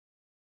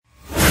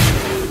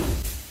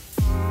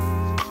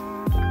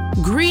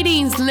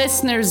Greetings,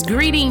 listeners,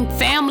 greeting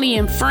family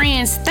and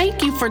friends.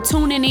 Thank you for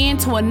tuning in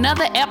to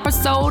another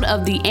episode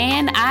of the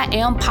And I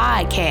Am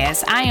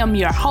podcast. I am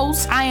your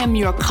host, I am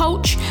your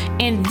coach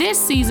in this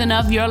season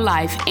of your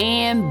life,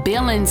 Ann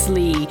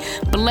Billingsley.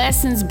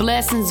 Blessings,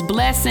 blessings,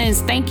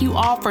 blessings. Thank you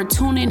all for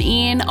tuning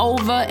in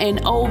over and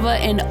over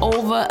and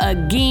over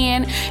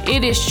again.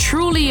 It is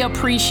truly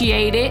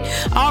appreciated.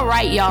 All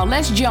right, y'all,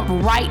 let's jump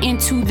right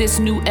into this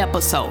new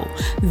episode.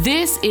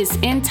 This is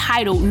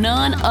entitled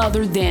none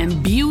other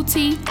than Beauty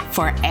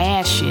for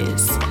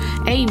Ashes.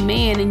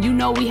 Amen. And you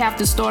know we have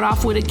to start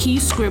off with a key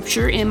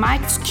scripture. And my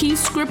key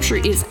scripture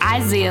is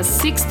Isaiah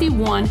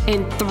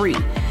 61:3.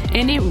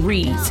 And it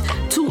reads,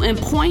 to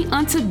appoint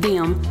unto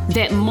them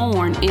that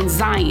mourn in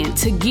Zion,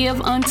 to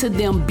give unto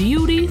them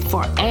beauty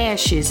for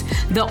ashes,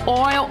 the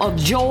oil of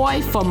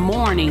joy for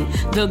mourning,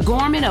 the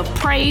garment of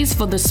praise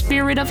for the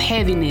spirit of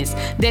heaviness,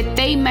 that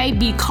they may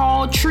be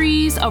called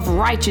trees of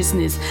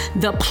righteousness,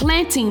 the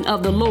planting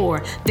of the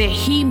Lord, that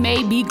he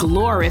may be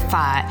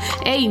glorified.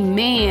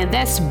 Amen.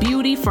 That's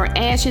beauty for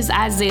ashes,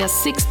 Isaiah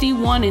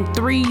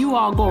 61:3. You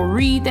all go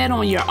read that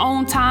on your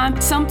own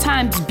time.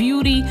 Sometimes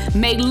beauty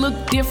may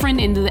look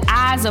different in the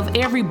eyes of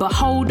every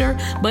beholder,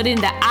 but in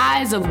the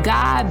eyes of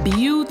God,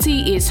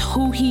 beauty is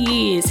who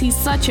he is. He's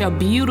such a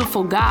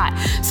beautiful God.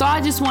 So I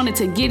just wanted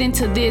to get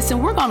into this,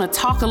 and we're going to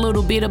talk a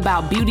little bit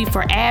about beauty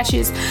for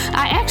ashes.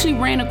 I actually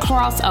ran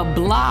across a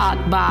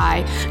blog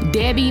by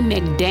Debbie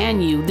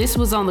McDaniel. This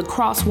was on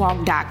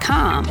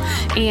thecrosswalk.com,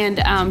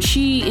 and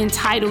she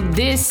entitled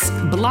this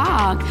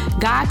blog,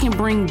 God Can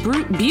Bring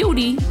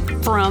Beauty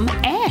from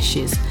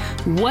Ashes,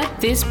 what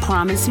this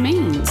promise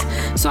means.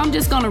 So I'm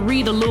just going to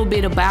read a little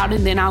bit about it,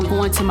 and then I'll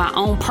go into my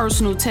own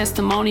personal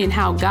testimony and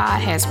how God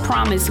has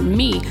promised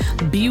me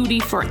beauty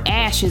for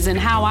ashes and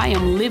how I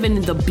am living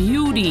in the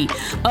beauty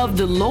of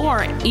the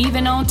Lord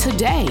even on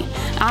today.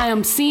 I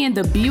am seeing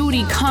the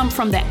beauty come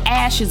from the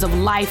ashes of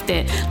life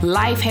that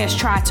life has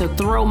tried to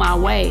throw my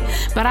way.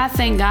 But I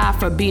thank God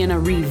for being a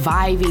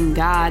reviving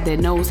God that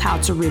knows how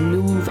to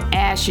remove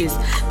ashes,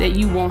 that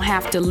you won't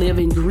have to live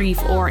in grief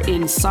or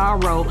in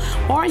sorrow,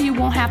 or you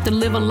won't have to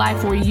live a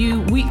life where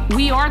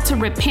we are to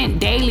repent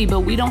daily,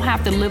 but we don't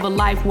have to live a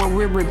life where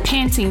we're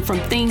repenting from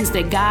things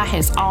that God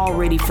has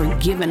already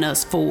forgiven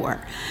us for.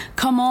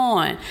 Come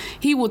on.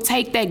 He will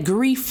take that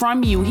grief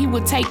from you. He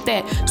will take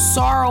that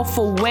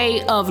sorrowful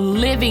way of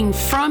living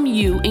from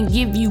you and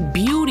give you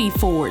beauty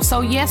for it.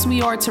 So yes,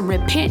 we are to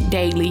repent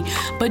daily,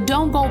 but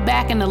don't go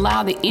back and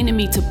allow the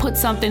enemy to put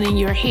something in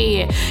your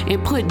head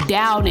and put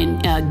doubt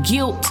and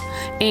guilt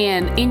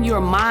and in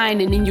your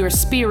mind and in your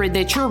spirit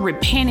that you're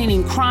repenting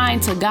and crying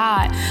to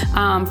God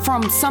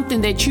from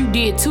something that you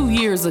did 2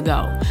 years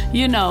ago,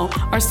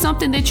 or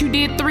something that you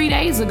did 3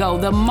 days ago.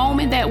 The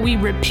moment that we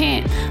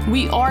repent,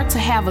 we are to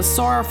have a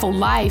sorrowful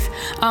life,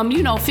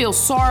 feel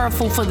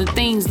sorrowful for the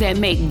things that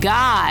make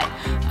God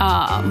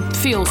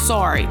feel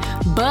sorry.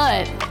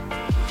 But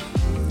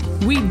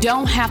we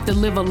don't have to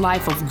live a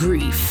life of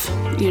grief,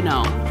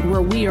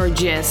 where we are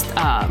just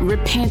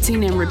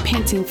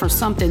repenting for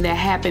something that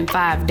happened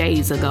 5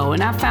 days ago.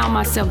 And I found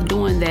myself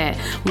doing that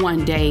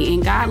one day.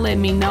 And God let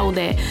me know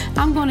that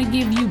I'm going to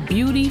give you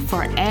beauty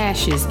for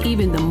ashes,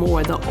 even the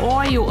more, the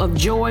oil of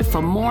joy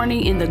for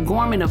mourning and the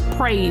garment of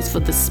praise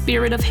for the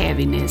spirit of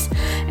heaviness.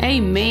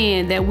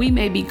 Amen. That we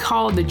may be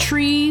called the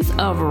trees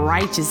of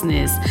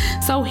righteousness.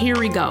 So here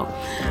we go.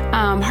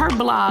 Her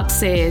blog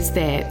says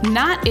that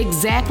not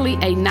exactly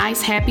a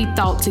nice, happy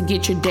thought to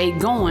get your day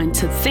going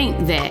to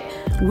think that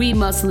we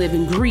must live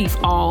in grief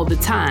all the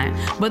time.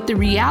 But the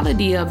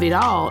reality of it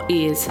all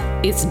is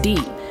it's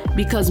deep.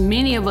 Because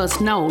many of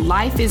us know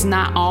life is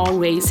not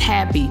always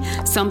happy.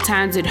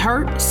 Sometimes it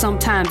hurts,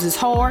 sometimes it's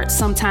hard,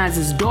 sometimes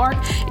it's dark,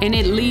 and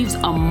it leaves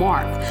a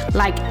mark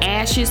like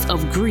ashes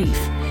of grief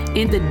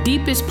in the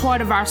deepest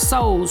part of our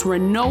souls where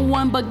no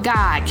one but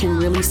God can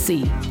really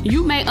see.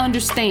 You may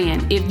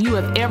understand if you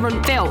have ever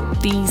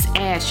felt these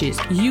ashes.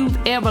 You've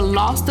ever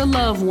lost a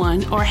loved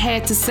one or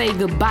had to say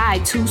goodbye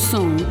too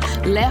soon,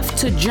 left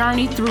to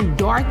journey through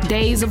dark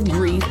days of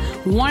grief,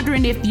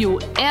 wondering if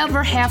you'll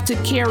ever have to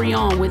carry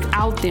on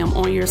without them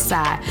on your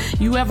side.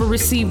 You ever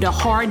received a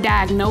hard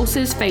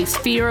diagnosis, faced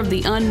fear of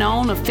the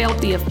unknown, or felt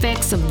the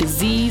effects of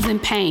disease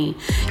and pain.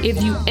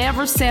 If you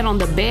ever sat on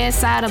the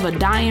bedside of a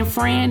dying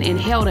friend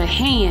and held a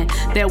hand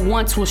that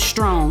once was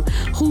strong,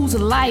 whose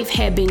life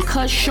had been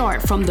cut short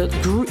from the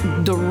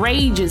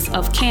rages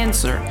of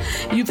cancer.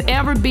 You've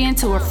ever been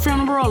to a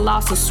funeral,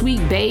 lost a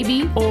sweet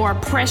baby or a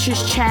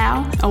precious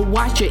child, or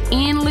watched an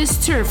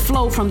endless tear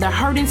flow from the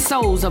hurting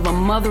souls of a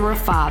mother or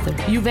father.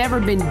 You've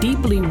ever been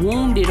deeply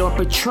wounded or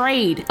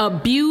betrayed,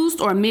 abused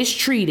or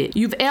mistreated.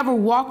 You've ever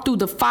walked through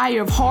the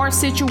fire of hard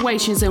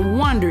situations and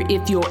wondered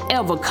if you'll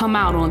ever come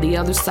out on the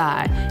other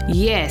side.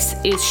 Yes,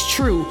 it's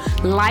true.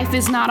 Life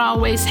is not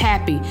always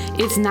happy,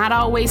 It's not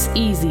always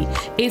easy.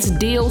 It's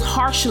dealt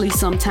harshly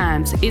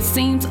sometimes. It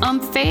seems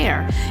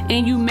unfair.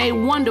 And you may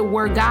wonder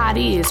where God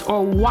is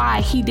or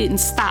why he didn't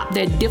stop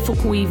that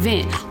difficult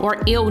event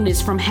or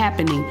illness from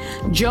happening.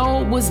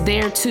 Job was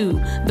there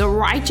too, the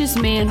righteous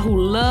man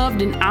who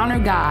loved and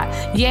honored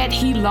God, yet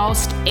he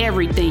lost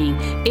everything.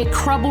 It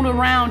crumbled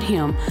around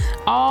him,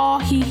 all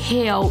he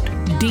held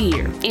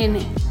dear.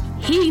 And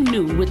he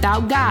knew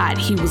without God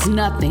he was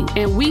nothing.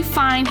 And we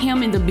find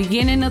him in the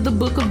beginning of the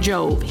book of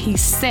Job. He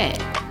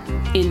sat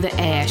in the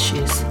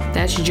ashes.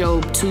 That's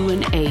Job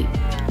 2:8.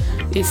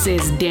 It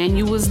says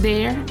Daniel was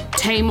there.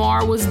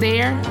 Tamar was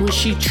there when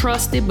she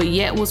trusted but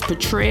yet was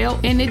betrayed.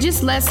 And it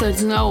just lets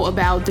us know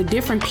about the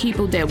different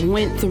people that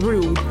went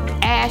through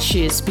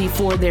ashes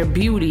before their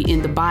beauty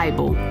in the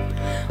Bible.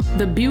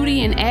 The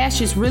beauty in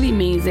ashes really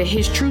means that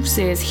his truth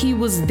says he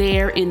was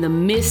there in the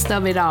midst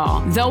of it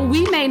all. Though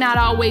we may not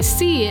always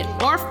see it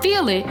or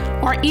feel it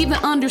or even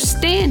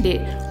understand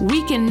it,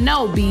 we can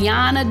know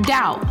beyond a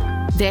doubt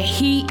that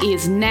he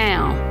is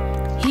now.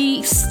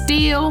 He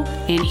still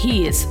and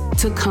he is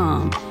to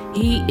come.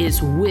 He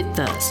is with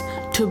us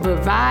to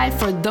provide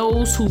for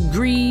those who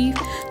grieve,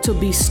 to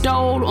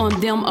bestow on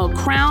them a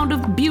crown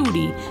of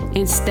beauty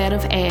instead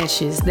of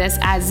ashes. That's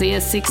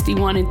Isaiah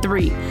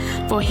 61:3.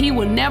 For he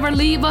will never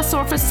leave us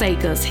or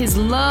forsake us. His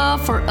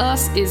love for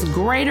us is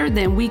greater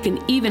than we can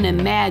even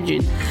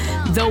imagine.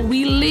 Though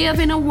we live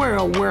in a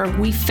world where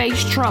we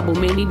face trouble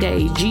many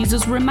days,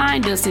 Jesus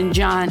reminds us in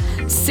John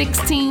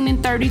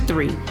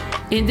 16:33.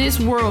 In this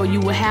world you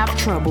will have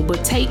trouble,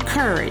 but take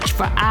courage,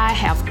 for I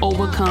have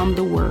overcome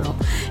the world.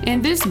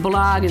 And this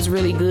blog is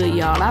really good,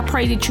 y'all. I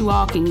pray that you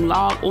all can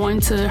log on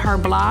to her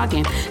blog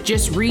and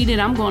just read it.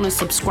 I'm going to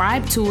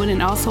subscribe to it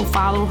and also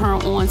follow her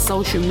on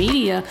social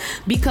media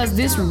because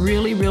this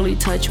really, really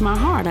touched my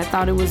heart. I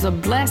thought it was a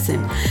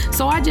blessing.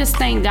 So I just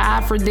thank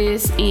God for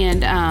this.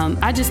 And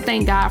I just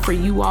thank God for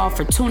you all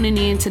for tuning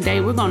in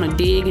today. We're going to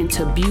dig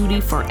into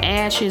beauty for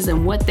ashes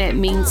and what that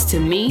means to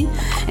me.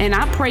 And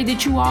I pray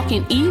that you all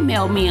can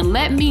email me and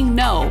let me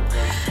know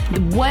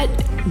what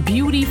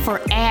beauty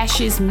for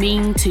ashes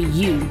mean to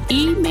you.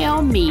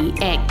 Email me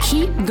at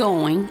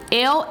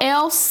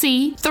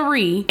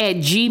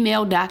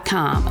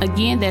keepgoingllc3@gmail.com.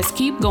 Again, that's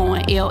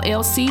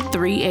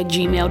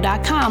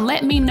keepgoingllc3@gmail.com.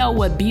 Let me know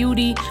what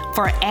beauty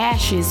for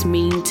ashes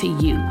mean to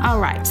you. All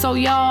right, so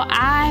y'all,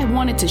 I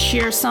wanted to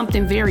share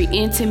something very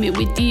intimate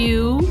with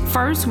you.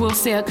 First, we'll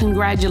say a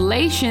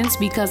congratulations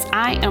because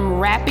I am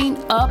wrapping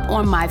up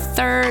on my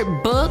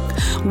third book,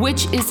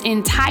 which is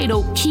entitled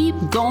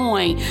Keep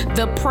Going,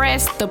 the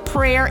Press, the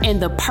Prayer,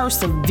 and the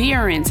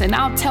Perseverance. And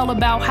I'll tell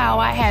about how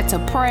I had to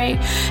pray,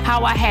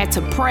 how I had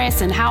to press,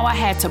 and how I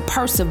had to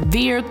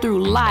persevere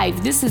through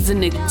life. This is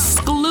an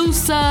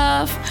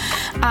exclusive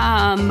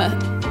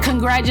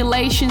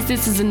congratulations.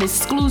 This is an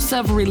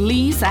exclusive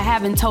release. I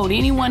haven't told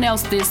anyone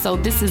else this, so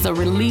this is a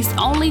release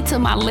only to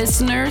my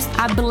listeners.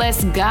 I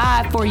bless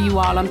God for you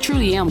all. I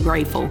truly am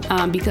grateful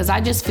because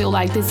I just feel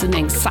like this is an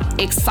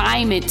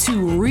excitement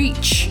to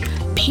reach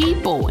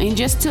people and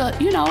just to,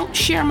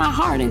 share my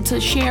heart and to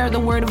share the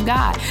word of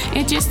God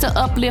and just to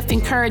uplift,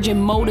 encourage,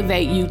 and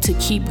motivate you to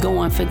keep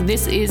going. For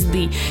this is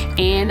the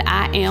And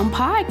I Am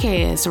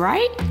podcast,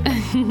 right?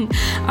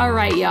 All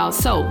right, y'all.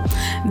 So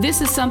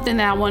this is something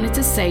that I wanted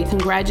to say.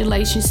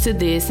 Congratulations to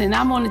this. And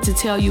I wanted to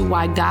tell you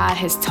why God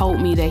has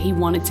told me that he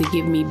wanted to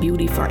give me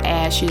beauty for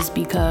ashes,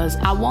 because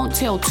I won't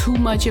tell too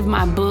much of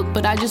my book,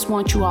 but I just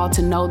want you all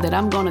to know that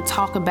I'm going to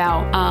talk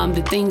about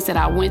the things that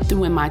I went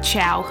through in my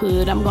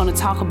childhood. I'm going to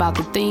talk about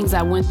the things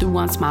I went through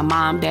once my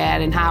mom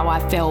died and how I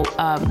felt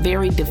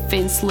very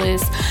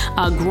defenseless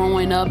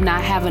growing up,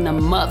 not having a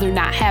mother,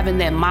 not having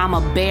that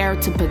mama bear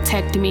to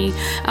protect me.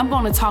 I'm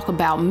going to talk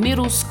about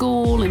middle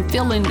school and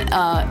feeling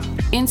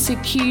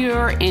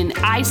insecure and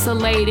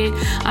isolated.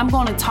 I'm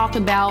going to talk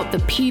about the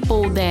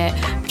people that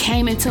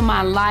came into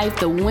my life,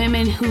 the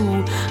women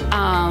who,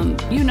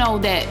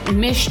 that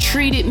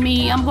mistreated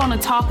me. I'm going to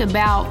talk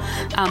about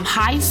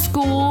high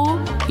school,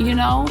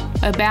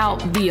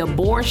 about the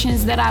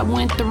abortions that I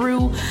went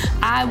through.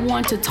 I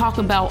want to talk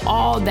about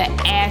all the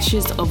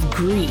ashes of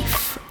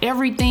grief.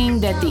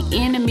 Everything that the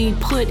enemy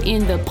put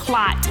in the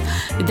plot,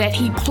 that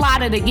he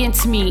plotted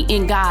against me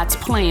in God's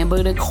plan.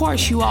 But of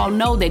course, you all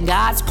know that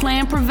God's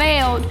plan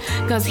prevailed,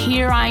 because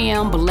here I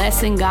am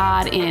blessing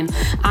God, and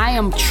I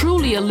am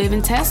truly a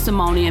living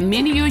testimony. And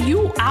many of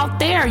you out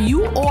there,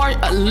 you are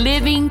a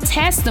living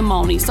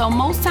testimony. So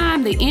most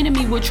time the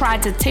enemy will try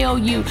to tell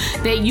you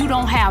that you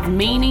don't have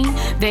meaning,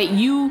 that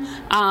you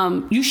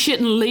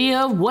shouldn't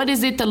live. What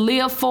is it to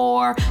live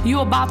for?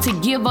 You're about to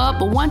give up.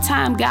 But one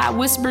time God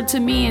whispered to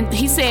me and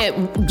he said,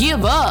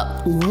 give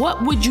up.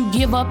 What would you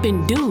give up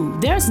and do?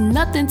 There's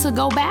nothing to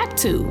go back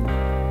to.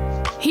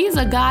 He's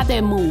a God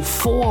that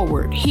moves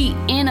forward. He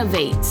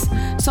innovates.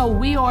 So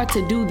we are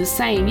to do the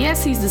same.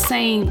 Yes, he's the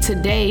same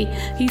today.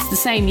 He's the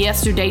same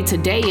yesterday,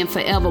 today, and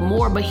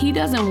forevermore. But he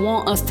doesn't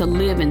want us to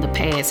live in the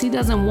past. He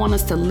doesn't want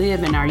us to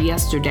live in our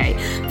yesterday.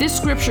 This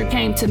scripture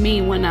came to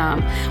me when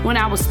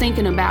I was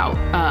thinking about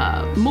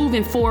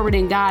moving forward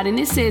in God. And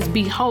it says,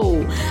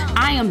 behold,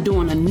 I am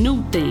doing a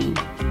new thing.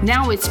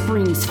 Now it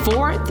springs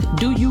forth.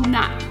 Do you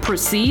not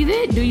perceive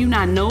it? Do you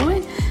not know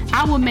it?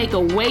 I will make a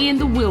way in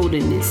the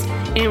wilderness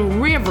and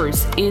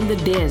rivers in the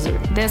desert.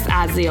 That's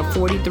Isaiah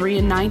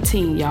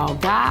 43:19, y'all.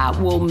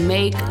 God will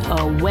make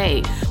a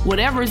way.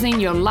 Whatever's in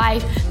your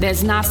life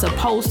that's not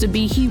supposed to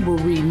be, he will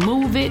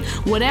remove it.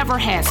 Whatever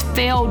has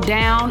fell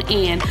down,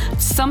 and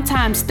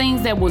sometimes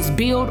things that was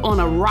built on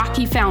a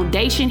rocky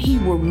foundation, he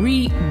will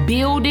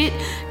rebuild it.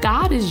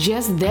 God is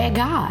just that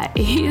God.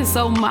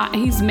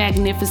 He's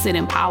magnificent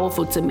and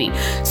powerful to me.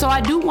 So I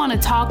do want to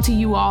talk to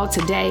you all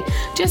today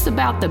just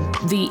about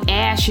the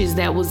ashes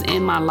that was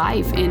in my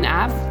life. And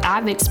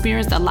I've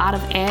experienced a lot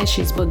of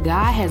ashes, but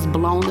God has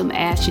blown them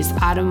ashes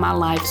out of my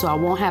life, so I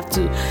won't have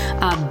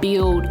to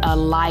build a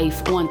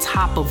life on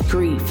top of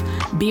grief,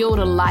 build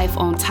a life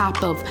on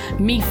top of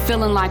me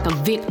feeling like a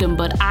victim,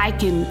 but I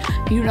can,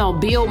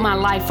 build my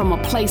life from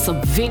a place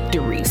of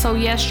victory. So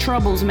yes,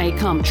 troubles may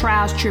come,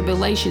 trials,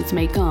 tribulations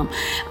may come.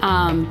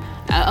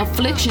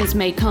 Afflictions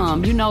may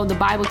come. The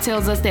Bible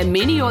tells us that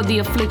many are the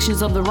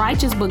afflictions of the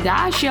righteous, but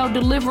God shall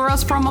deliver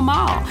us from them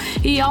all.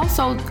 He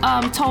also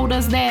told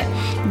us that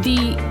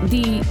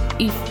the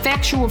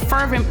effectual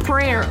fervent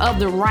prayer of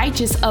the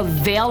righteous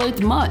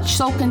availeth much.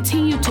 So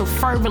continue to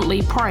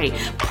fervently pray.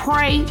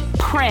 Pray,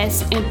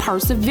 press, and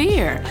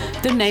persevere.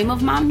 The name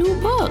of my new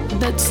book,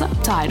 the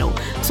subtitle.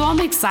 So I'm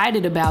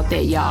excited about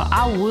that, y'all.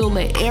 I will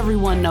let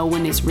everyone know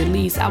when it's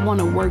released. I want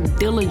to work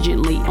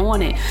diligently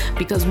on it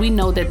because we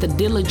know that the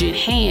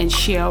diligent hand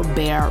shall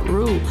bear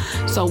rule.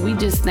 So we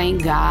just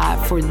thank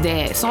God for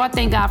that. So I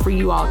thank God for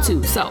you all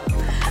too. So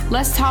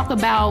let's talk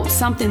about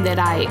something that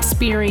I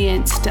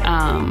experienced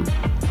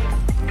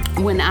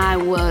when I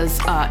was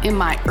in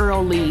my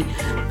early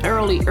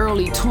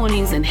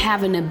 20s and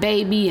having a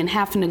baby and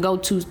having to go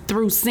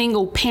through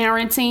single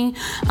parenting.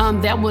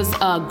 That was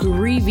a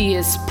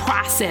grievous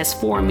process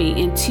for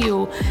me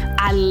until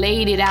I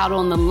laid it out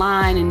on the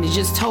line and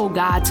just told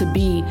God to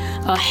be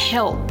a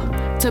help,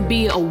 to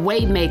be a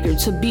way maker,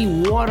 to be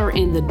water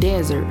in the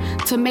desert,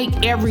 to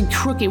make every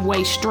crooked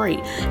way straight.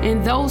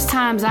 And those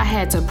times I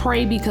had to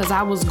pray because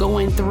I was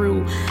going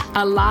through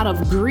a lot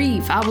of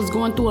grief. I was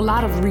going through a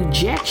lot of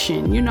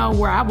rejection,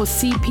 where I would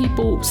see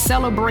people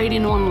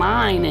celebrating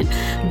online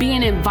and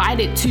being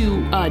invited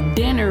to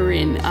dinner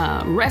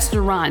and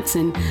restaurants.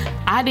 And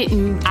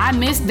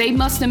they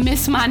must have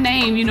missed my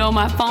name.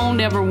 My phone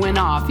never went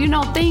off,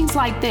 things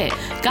like that.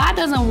 God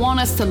doesn't want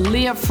us to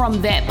live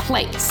from that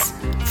place,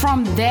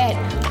 from that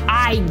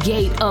eye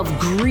gate of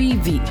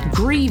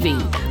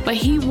grieving, but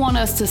he wants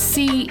us to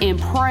see and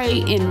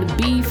pray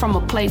and be from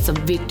a place of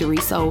victory.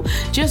 So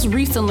just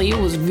recently, it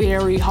was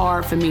very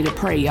hard for me to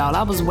pray, y'all.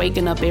 I was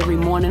waking up every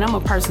morning. I'm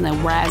a person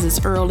that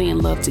rises early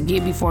and love to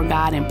get before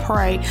God and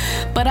pray.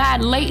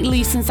 But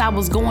lately, since I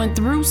was going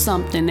through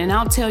something, and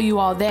I'll tell you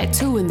all that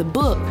too in the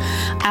book,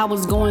 I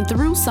was going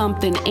through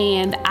something,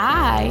 and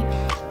I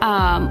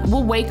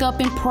will wake up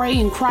and pray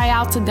and cry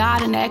out to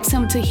God and ask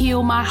him to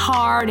heal my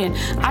heart. And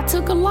I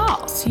took a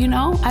loss, and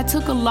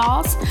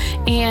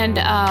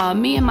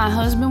me and my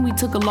husband, we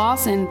took a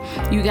loss, and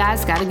you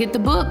guys got to get the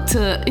book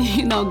to,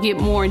 get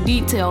more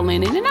detail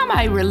in it. And I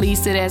might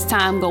release it as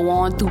time go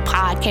on through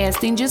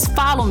podcasting. Just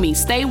follow me,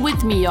 stay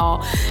with me,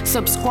 y'all.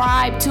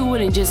 Subscribe to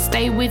it and just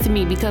stay with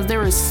me, because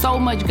there is so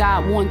much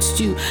God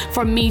wants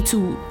for me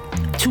to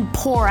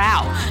pour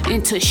out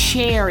and to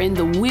share in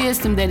the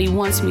wisdom that he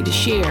wants me to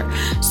share.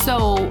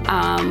 So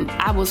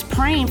I was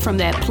praying from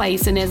that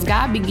place, and as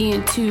God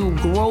began to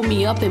grow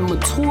me up and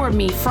mature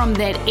me from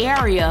that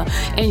area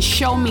and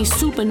show me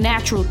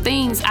supernatural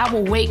things, I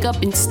will wake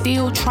up and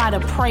still try to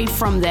pray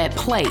from that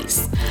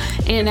place.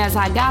 And as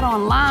I got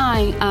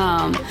online,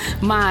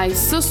 my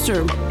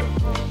sister,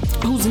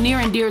 who's near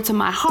and dear to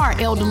my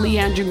heart, Elder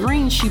Leandra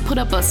Green, she put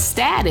up a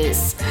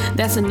status.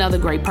 That's another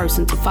great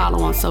person to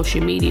follow on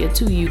social media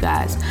too, you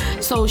guys.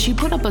 So she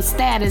put up a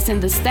status,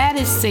 and the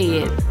status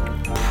said,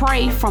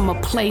 pray from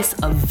a place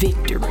of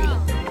victory.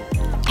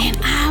 And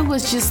I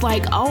was just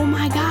like, oh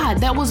my God,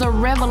 that was a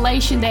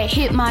revelation that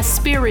hit my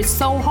spirit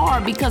so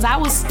hard, because I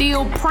was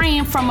still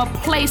praying from a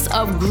place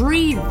of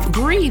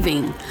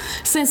grieving.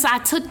 Since I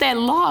took that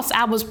loss,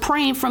 I was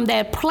praying from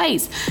that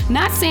place.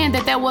 Not saying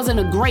that wasn't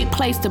a great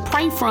place to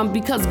pray from,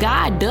 because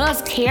God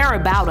does care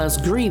about us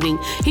grieving.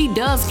 He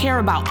does care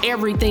about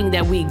everything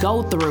that we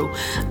go through.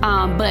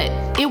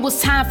 But it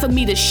was time for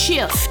me to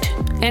shift,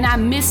 and I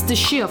missed the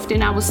shift,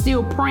 and I was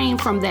still praying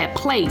from that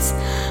place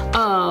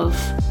of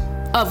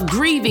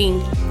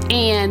grieving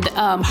and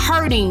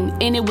hurting,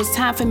 and it was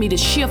time for me to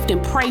shift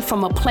and pray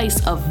from a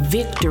place of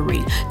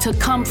victory, to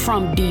come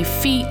from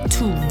defeat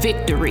to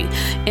victory.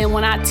 And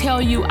when I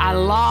tell you I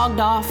logged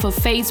off of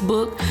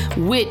Facebook,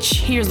 which,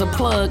 here's a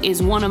plug,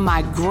 is one of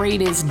my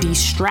greatest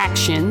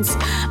distractions.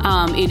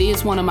 It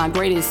is one of my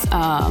greatest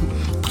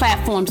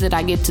platforms that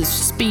I get to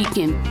speak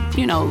and,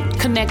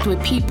 connect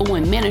with people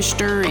and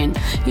minister and,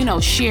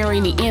 share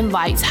any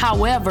invites.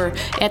 However,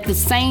 at the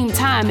same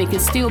time, it can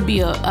still be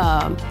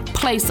a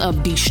place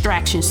of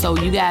distraction. So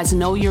you guys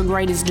know your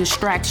greatest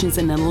distractions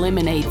and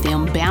eliminate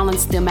them,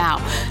 balance them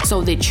out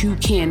so that you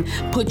can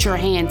put your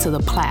hand to the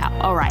plow.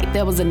 All right,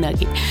 that was a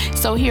nugget.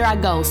 So here I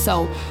go.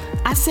 So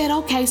I said,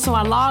 okay, so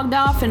I logged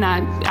off and I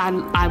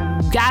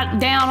got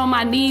down on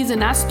my knees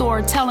and I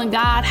started telling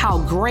God how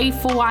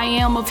grateful I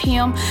am of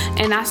him.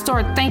 And I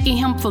started thanking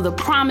him for the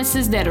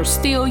promises that are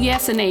still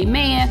yes and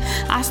amen.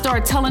 I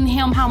started telling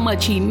him how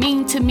much he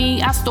means to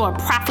me. I started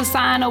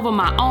prophesying over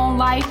my own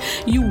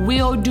life. You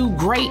will do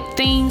great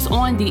things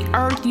on the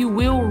earth. You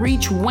will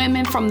reach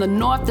women from the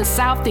north, the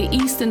south, the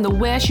east, and the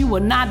west. You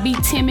will not be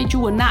timid. You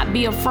will not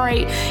be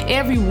afraid.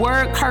 Every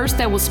word curse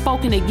that was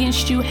spoken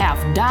against you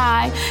have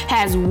died,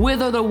 has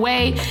withered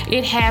away.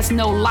 It has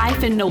no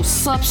life and no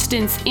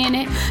substance in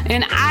it.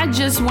 And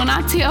when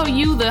I tell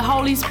you the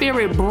Holy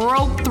Spirit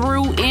broke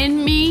through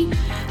in me,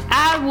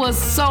 I was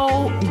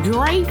so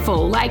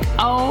grateful. Like,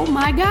 oh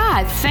my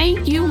God,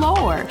 thank you,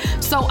 Lord.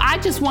 So I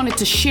just wanted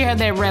to share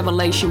that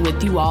revelation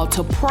with you all,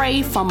 to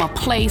pray from a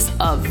place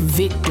of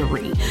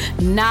victory,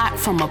 not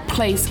from a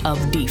place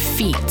of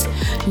defeat,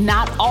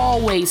 not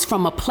always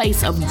from a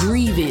place of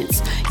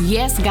grievance.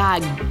 Yes,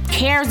 God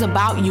cares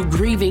about you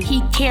grieving.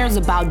 He cares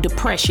about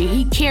depression.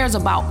 He cares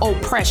about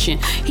oppression.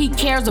 He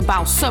cares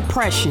about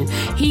suppression.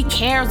 He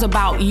cares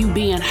about you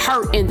being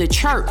hurt in the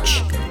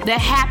church. That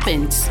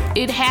happens.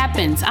 It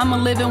happens. I'm a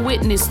living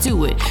witness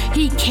to it.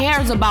 He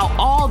cares about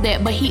all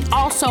that, but he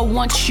also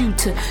wants you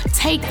to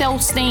take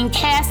those things,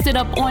 cast it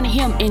up on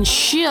him, and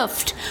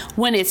shift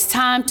when it's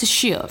time to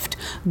shift.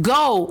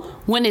 Go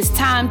when it's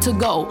time to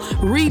go.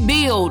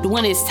 Rebuild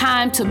when it's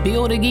time to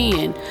build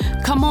again.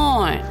 Come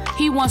on.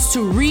 He wants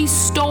to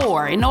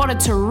restore. In order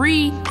to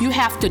you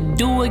have to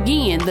do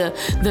again.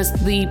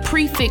 The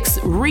prefix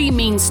re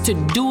means to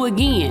do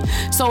again.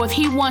 So if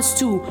he wants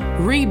to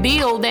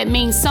rebuild, that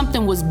means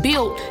something was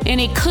built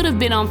and it could have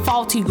been on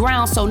faulty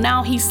ground. So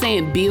now he's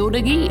saying build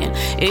again.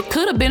 It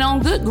could have been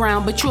on good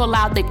ground, but you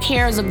allowed the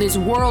cares of this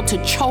world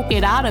to choke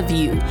it out of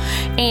you.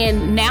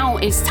 And now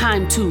it's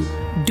time to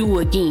do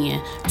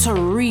again, to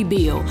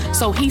rebuild.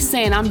 So he's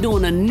saying, I'm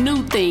doing a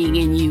new thing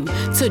in you,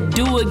 to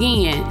do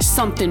again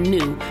something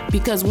new.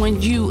 Because when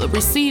you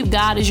receive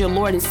God as your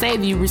Lord and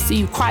Savior, you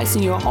receive Christ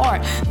in your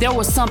heart, there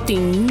was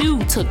something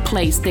new took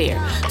place there.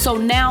 So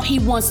now he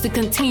wants to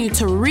continue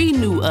to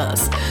renew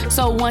us.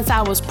 So once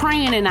I was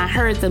praying and I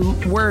heard the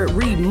word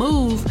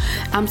remove,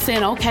 I'm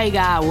saying, okay,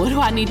 God, what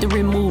do I need to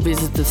remove?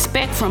 Is it the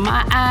speck from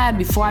my eye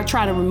before I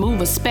try to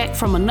remove a speck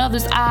from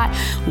another's eye?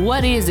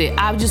 What is it?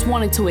 I just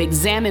wanted to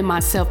examine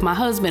myself. My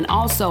husband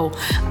also,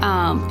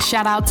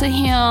 shout out to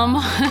him,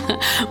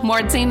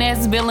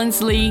 Martinez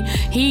Billingsley.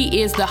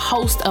 He is the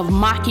host of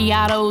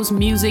Macchiato's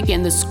Music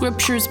and the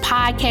Scriptures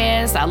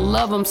podcast. I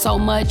love him so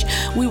much.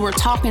 We were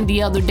talking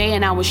the other day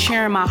and I was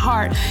sharing my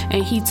heart,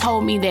 and he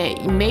told me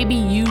that maybe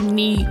you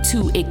need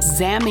to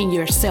examine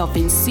yourself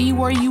and see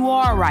where you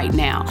are right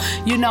now.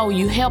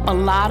 You help a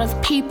lot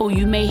of people.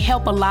 You may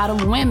help a lot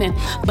of women,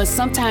 but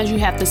sometimes you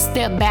have to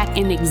step back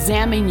and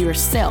examine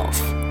yourself.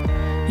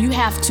 You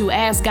have to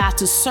ask God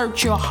to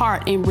search your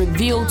heart and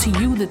reveal to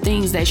you the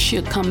things that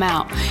should come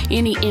out,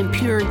 any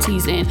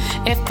impurities. And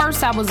at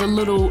first I was a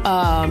little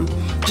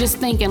just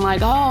thinking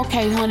like, oh,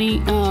 okay, honey,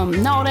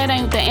 no, that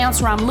ain't the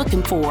answer I'm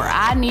looking for.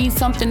 I need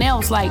something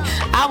else. Like,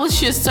 I was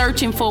just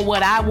searching for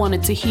what I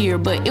wanted to hear,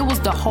 but it was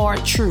the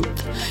hard truth.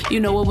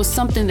 It was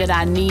something that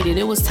I needed.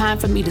 It was time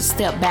for me to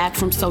step back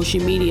from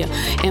social media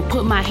and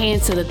put my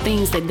hand to the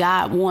things that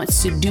God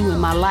wants to do in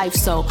my life.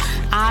 So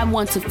I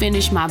want to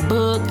finish my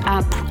book.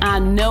 I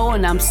know,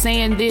 and I'm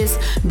saying this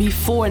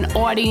before an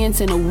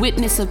audience and a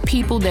witness of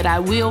people, that I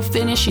will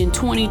finish in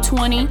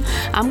 2020.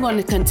 I'm going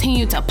to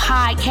continue to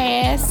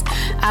podcast.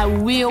 I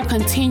will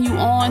continue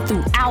on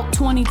throughout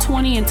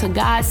 2020 until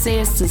God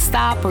says to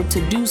stop or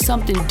to do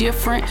something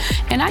different.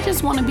 And I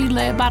just want to be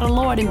led by the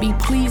Lord and be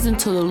pleasing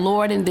to the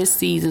Lord in this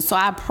season. So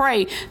I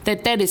pray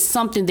that that is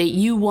something that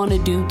you want to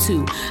do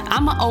too.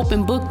 I'm an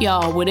open book,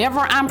 y'all. Whatever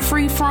I'm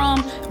free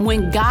from,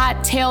 when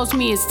God tells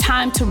me it's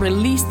time to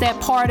release that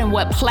part and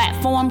what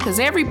platform, because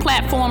every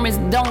platform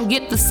don't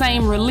get the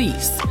same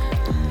release.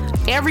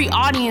 Every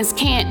audience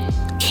can't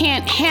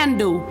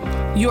handle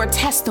your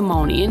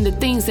testimony and the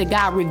things that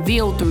God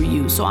revealed through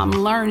you. So I'm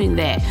learning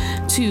that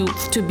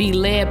to be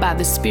led by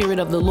the Spirit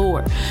of the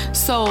Lord.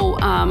 So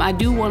I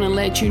do want to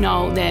let you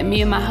know that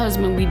me and my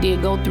husband, we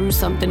did go through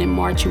something in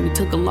March and we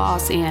took a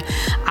loss. And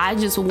I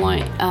just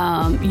want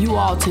you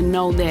all to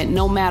know that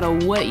no matter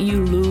what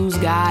you lose,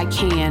 God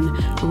can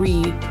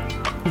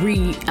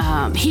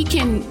He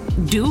can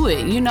do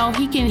it.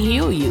 He can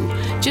heal you.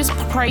 Just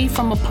pray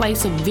from a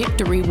place of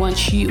victory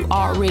once you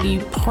already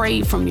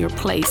prayed from your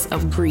place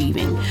of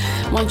grieving.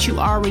 Once you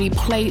already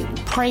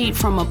prayed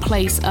from a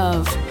place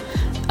of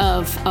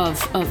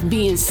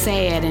being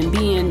sad and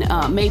being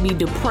maybe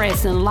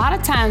depressed. And a lot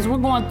of times we're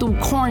going through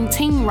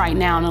quarantine right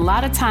now, and a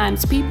lot of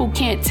times people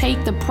can't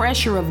take the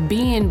pressure of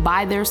being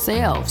by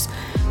themselves.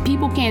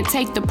 People can't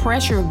take the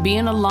pressure of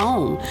being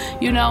alone.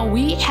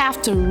 We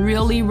have to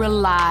really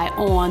rely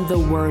on the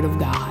Word of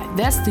God.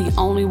 That's the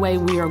only way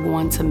we are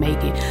going to make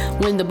it.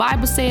 When the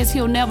Bible says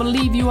He'll never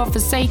leave you or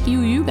forsake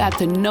you, you got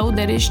to know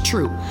that it's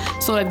true.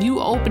 So if you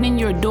opening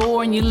your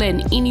door and you're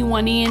letting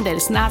anyone in that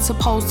is not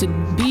supposed to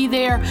be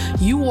there,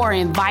 you are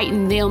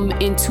inviting them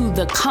into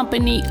the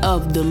company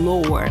of the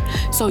Lord.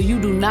 So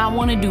you do not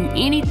want to do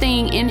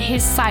anything in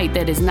His sight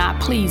that is not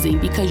pleasing,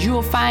 because you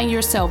will find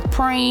yourself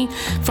praying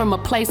from a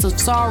place of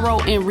sorrow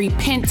and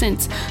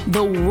repentance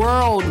the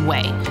world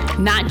way,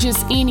 not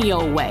just any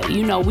old way.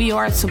 We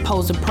are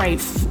supposed to pray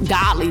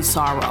godly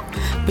sorrow,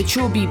 but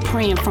you'll be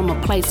praying from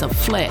a place of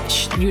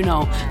flesh,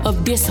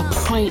 of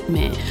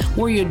disappointment,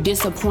 where you're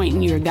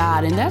disappointing your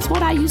God. And that's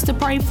what I used to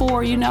pray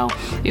for.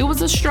 It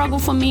was a struggle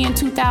for me in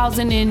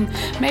 2000 and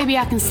maybe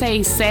I can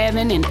say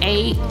 7 and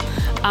 8.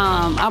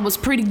 I was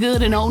pretty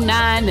good in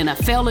 2009, and I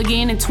fell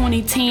again in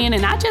 2010,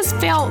 and I just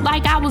felt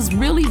like I was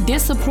really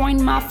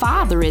disappointing my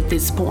father at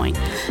this point.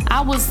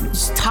 I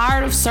was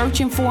tired of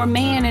searching for a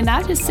man, and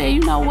I just said, you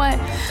know what?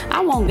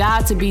 I want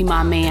God to be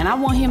my man. I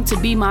want Him to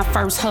be my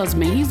first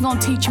husband. He's going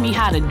to teach me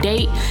how to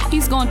date.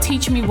 He's going to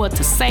teach me what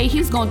to say.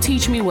 He's going to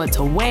teach me what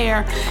to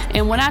wear.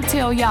 And when I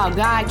tell y'all,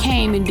 God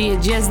came and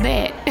did just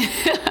that.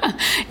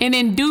 And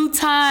in due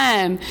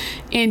time,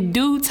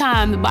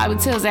 the Bible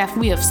tells after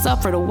we have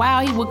suffered a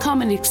while, He will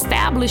come and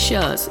establish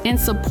us and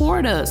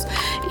support us,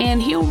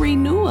 and He'll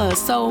renew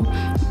us. So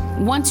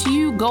once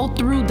you go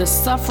through the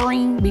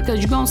suffering, because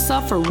you're going to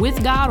suffer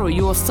with God or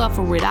you'll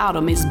suffer without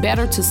Him, it's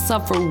better to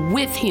suffer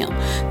with Him,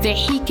 that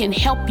He can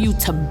help you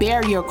to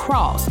bear your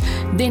cross,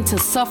 than to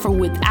suffer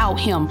without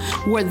Him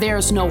where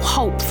there's no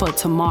hope for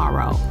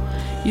tomorrow.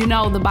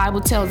 The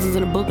Bible tells us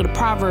in the book of the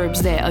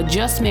Proverbs that a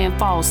just man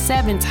falls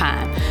 7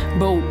 times,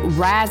 but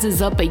rises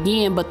up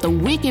again. But the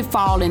wicked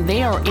fall and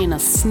they are in a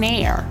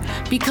snare,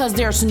 because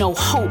there's no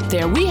hope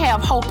there. We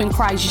have hope in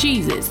Christ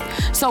Jesus.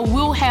 So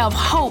we'll have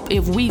hope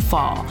if we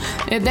fall.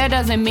 If that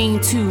doesn't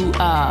mean to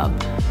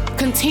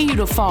continue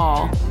to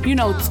fall,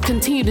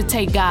 continue to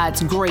take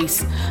God's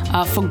grace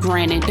for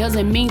granted.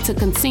 Doesn't mean to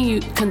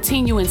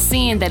continue in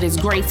sin that His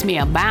grace may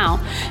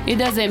abound. It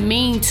doesn't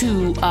mean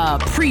to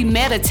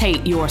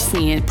premeditate your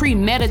sin,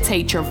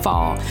 premeditate your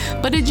fall.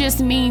 But it just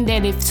means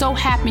that if so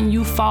happen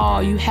you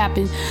fall, you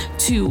happen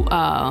to,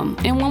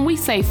 and when we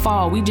say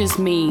fall, we just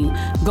mean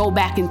go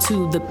back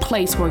into the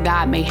place where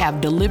God may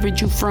have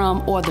delivered you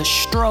from, or the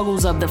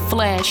struggles of the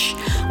flesh,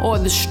 or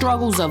the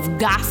struggles of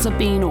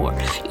gossiping, or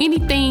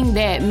anything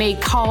that may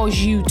cause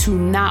you to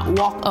not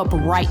walk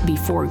upright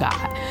before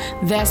God.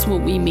 That's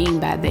what we mean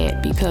by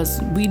that,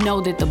 because we know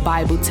that the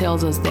Bible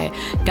tells us that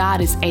God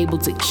is able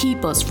to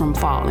keep us from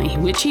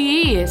falling, which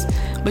He is,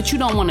 but you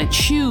don't want to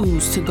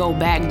choose to go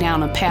back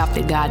down a path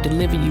that God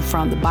delivered you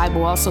from. The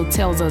Bible also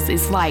tells us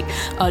it's like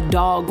a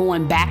dog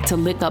going back to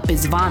lick up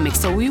his vomit.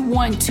 So we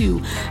want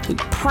to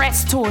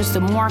press towards the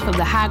mark of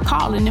the high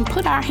calling and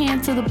put our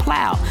hand to the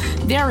plow.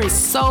 There is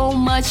so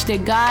much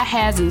that God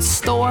has in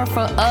store for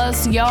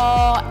us,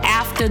 y'all,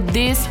 after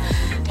this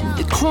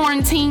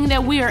quarantine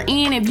that we are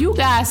in. If you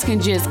guys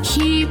can just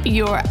keep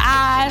your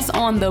eyes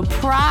on the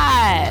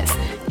prize,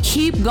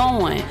 keep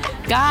going.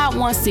 God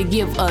wants to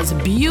give us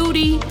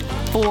beauty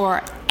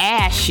for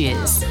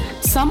ashes.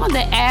 Some of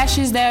the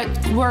ashes that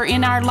were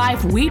in our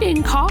life, we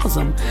didn't cause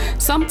them.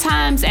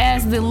 Sometimes,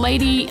 as the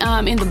lady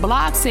in the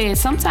blog said,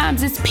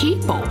 sometimes it's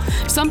people.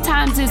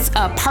 Sometimes it's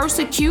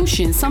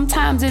persecution.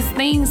 Sometimes it's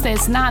things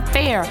that's not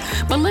there.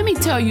 But let me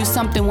tell you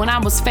something. When I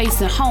was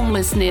facing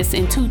homelessness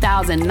in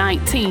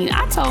 2019,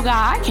 I told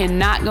God, I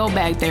cannot go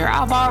back there.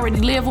 I've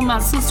already lived with my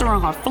sister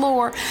on her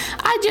floor.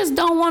 I just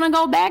don't want to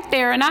go back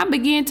there. And I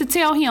began to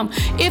tell Him,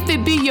 if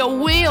it be your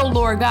will,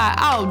 Lord God,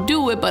 I'll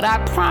do it. But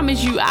I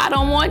promise you, I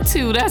don't want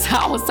to. That's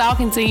how I was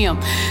talking to Him.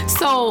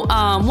 So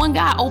when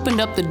God opened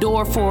up the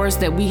door for us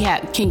that we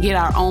can get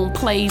our own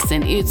place,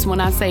 and it's, when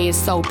I say it's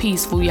so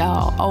peaceful,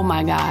 y'all, oh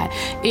my God,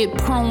 it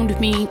pruned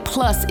me.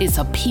 Plus it's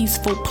a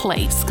peaceful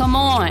place. Come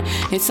on.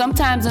 And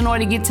sometimes in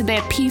order to get to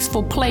that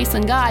peaceful place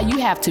in God, you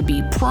have to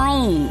be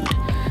pruned.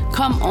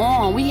 Come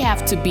on, we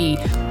have to be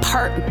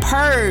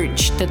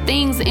purged. The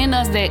things in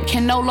us that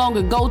can no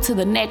longer go to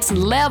the next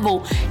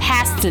level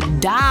has to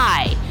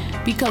die,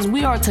 because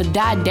we are to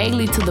die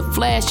daily to the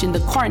flesh and the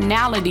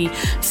carnality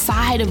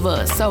side of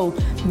us. So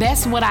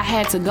That's what I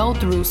had to go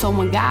through. So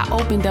when God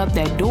opened up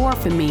that door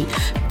for me,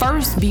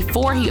 first,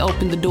 before he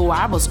opened the door,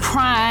 I was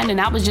crying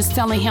and I was just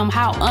telling him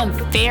how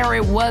unfair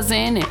it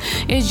wasn't, and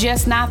it's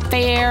just not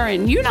fair.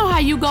 And you know how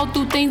you go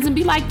through things and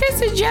be like,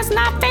 this is just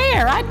not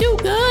fair. I do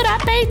good. I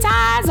pay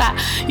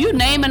tithes. You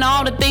naming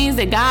all the things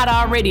that God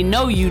already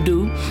know you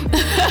do.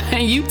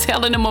 And you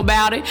telling him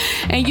about it.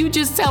 And you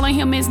just telling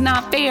him it's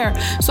not fair.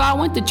 So I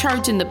went to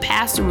church and the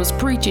pastor was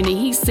preaching and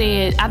he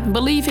said, I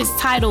believe his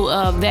title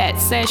of that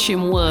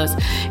session was,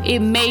 "It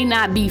may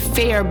not be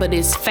fair, but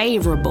it's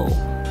favorable."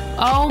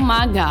 Oh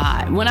my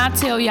God. When I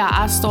tell y'all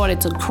I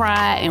started to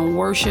cry and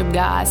worship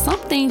God, some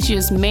things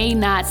just may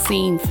not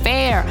seem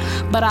fair,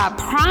 but I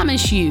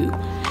promise you,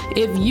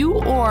 if you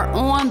are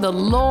on the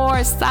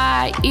Lord's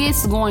side,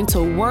 it's going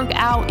to work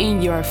out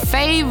in your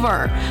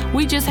favor.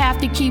 We just have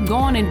to keep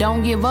going and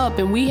don't give up.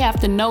 And we have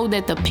to know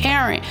that the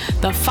parent,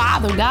 the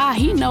Father God,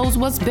 he knows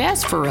what's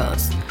best for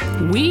us.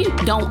 We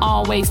don't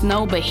always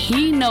know, but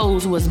he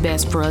knows what's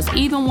best for us.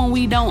 Even when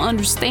we don't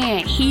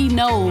understand, he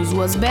knows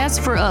what's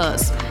best for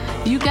us.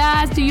 You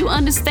guys, do you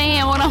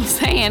understand what I'm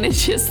saying?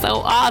 It's just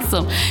so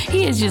awesome.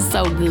 He is just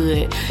so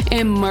good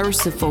and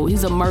merciful.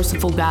 He's a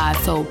merciful God.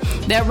 So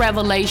that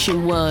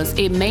revelation was,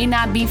 it may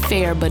not be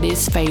fair, but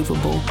it's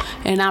favorable.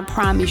 And I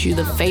promise you,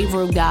 the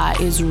favor of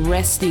God is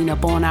resting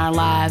upon our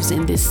lives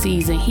in this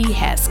season. He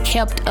has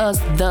kept us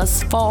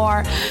thus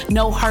far.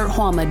 No hurt,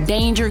 harm, or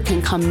danger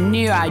can come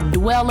near our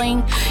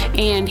dwelling.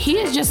 And he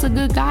is just a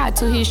good God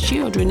to his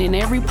children. And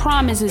every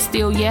promise is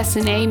still yes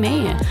and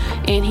amen.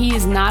 And he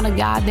is not a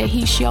God that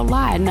he shall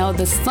lie. No,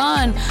 the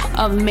Son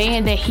of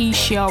Man that he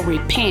shall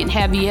repent.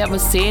 Have you ever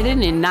said it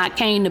and not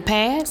came to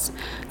pass?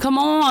 Come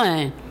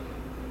on.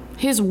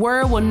 His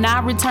word will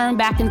not return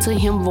back into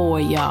him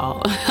void,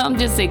 y'all. I'm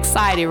just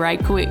excited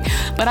right quick.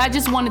 But I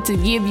just wanted to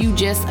give you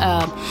just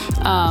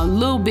a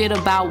little bit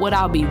about what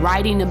I'll be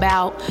writing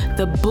about.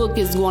 The book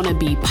is going to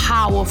be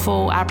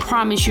powerful. I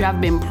promise you,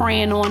 I've been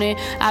praying on it.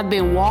 I've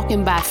been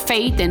walking by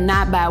faith and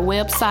not by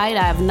website.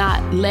 I have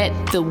not let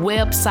the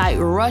website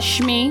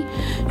rush me.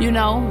 You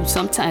know,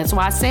 sometimes that's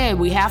why I said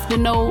we have to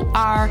know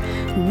our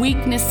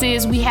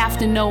weaknesses. We have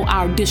to know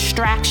our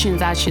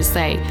distractions, I should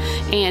say,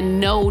 and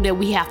know that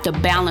we have to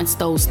balance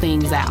those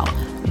things out.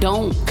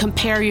 Don't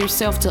compare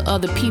yourself to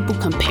other people.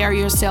 Compare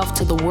yourself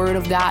to the Word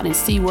of God and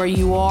see where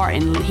you are,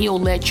 and He'll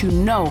let you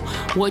know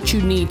what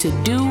you need to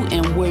do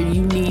and where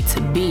you need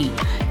to be.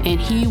 And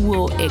He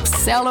will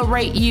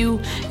accelerate you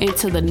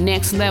into the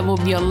next level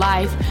of your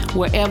life,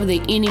 wherever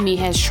the enemy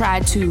has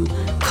tried to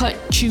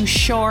cut you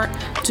short,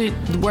 to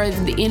where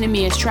the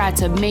enemy has tried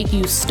to make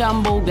you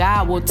stumble.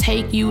 God will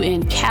take you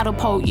and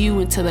catapult you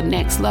into the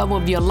next level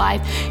of your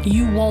life.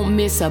 You won't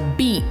miss a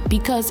beat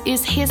because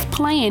it's His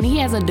plan. He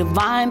has a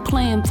divine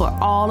plan for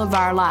all of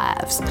our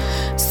lives.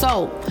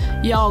 So,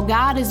 y'all,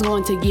 God is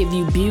going to give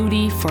you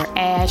beauty for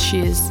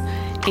ashes.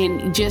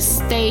 And just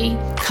stay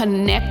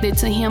connected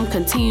to Him.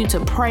 Continue to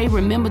pray.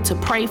 Remember to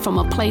pray from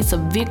a place of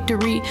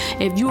victory.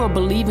 If you are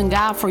believing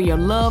God for your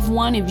loved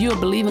one, if you are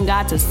believing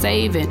God to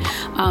save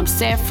and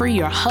set free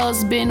your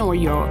husband or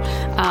your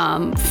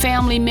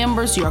family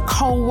members, your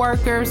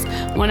co-workers,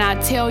 when I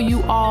tell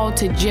you all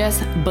to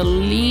just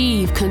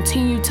believe,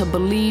 continue to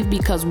believe,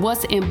 because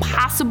what's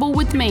impossible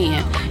with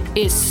man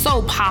is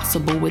so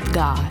possible with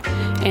God.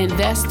 And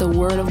that's the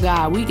word of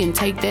God. We can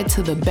take that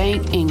to the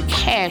bank and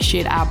cash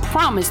it. I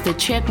promise the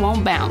check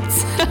won't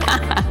bounce.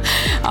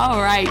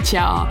 All right,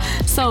 y'all.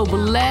 So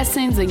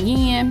blessings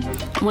again.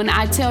 When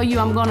I tell you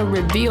I'm going to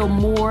reveal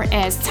more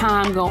as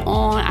time go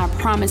on, I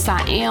promise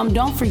I am.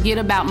 Don't forget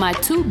about my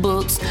 2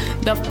 books.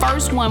 The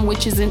first one,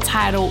 which is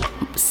entitled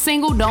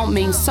Single Don't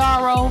Mean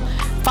Sorrow,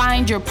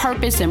 Find Your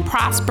Purpose and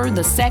Prosper.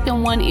 The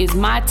second one is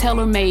My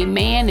Tailor-Made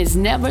Man. It's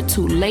never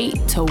too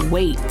late to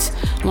wait.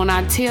 When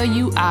I tell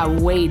you I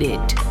waited,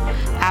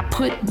 I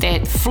put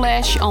that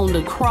flesh on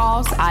the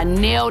cross. I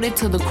nailed it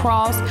to the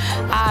cross.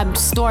 I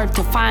started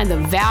to find the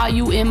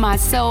value in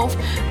myself.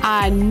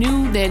 I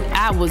knew that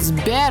I was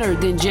better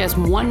than just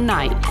one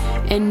night.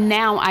 And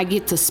now I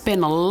get to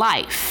spend a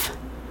life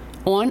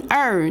on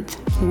earth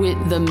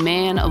with the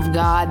man of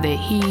God that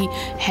He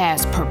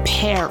has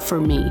prepared for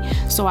me.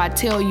 So I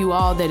tell you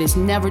all that it's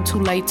never too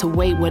late to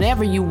wait.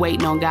 Whatever you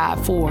waiting on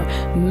God for,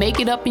 make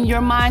it up in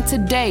your mind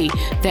today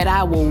that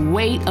I will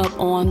wait up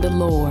on the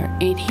Lord,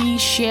 and He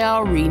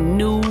shall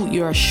renew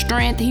your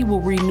strength. He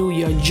will renew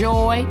your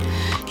joy.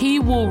 He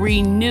will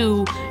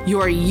renew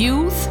your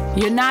youth.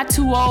 You're not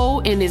too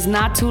old and it's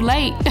not too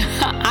late.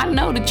 I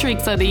know the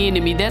tricks of the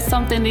enemy. That's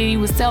something that he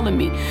was telling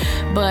me.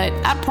 But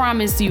I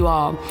promise you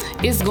all,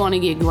 it's going to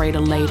get greater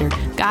later.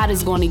 God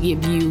is going to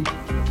give you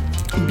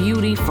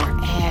beauty for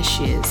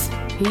ashes.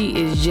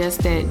 He is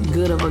just that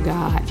good of a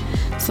God.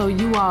 So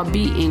you all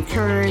be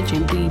encouraged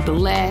and be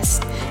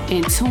blessed,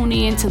 and tune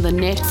in to the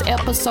next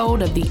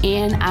episode of the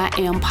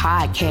N.I.M.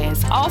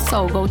 podcast.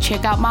 Also, go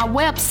check out my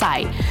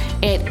website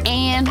at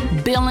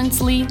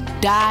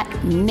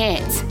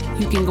annbillingsley.net.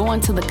 You can go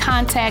into the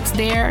contacts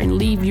there and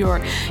leave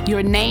your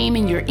name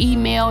and your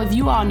email. If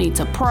you all need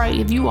to pray,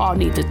 if you all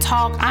need to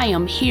talk, I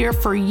am here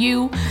for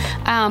you.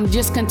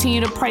 Just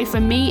continue to pray for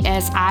me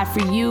as I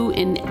for you.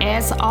 And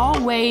as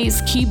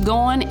always, keep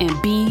going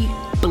and be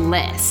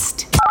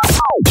blessed.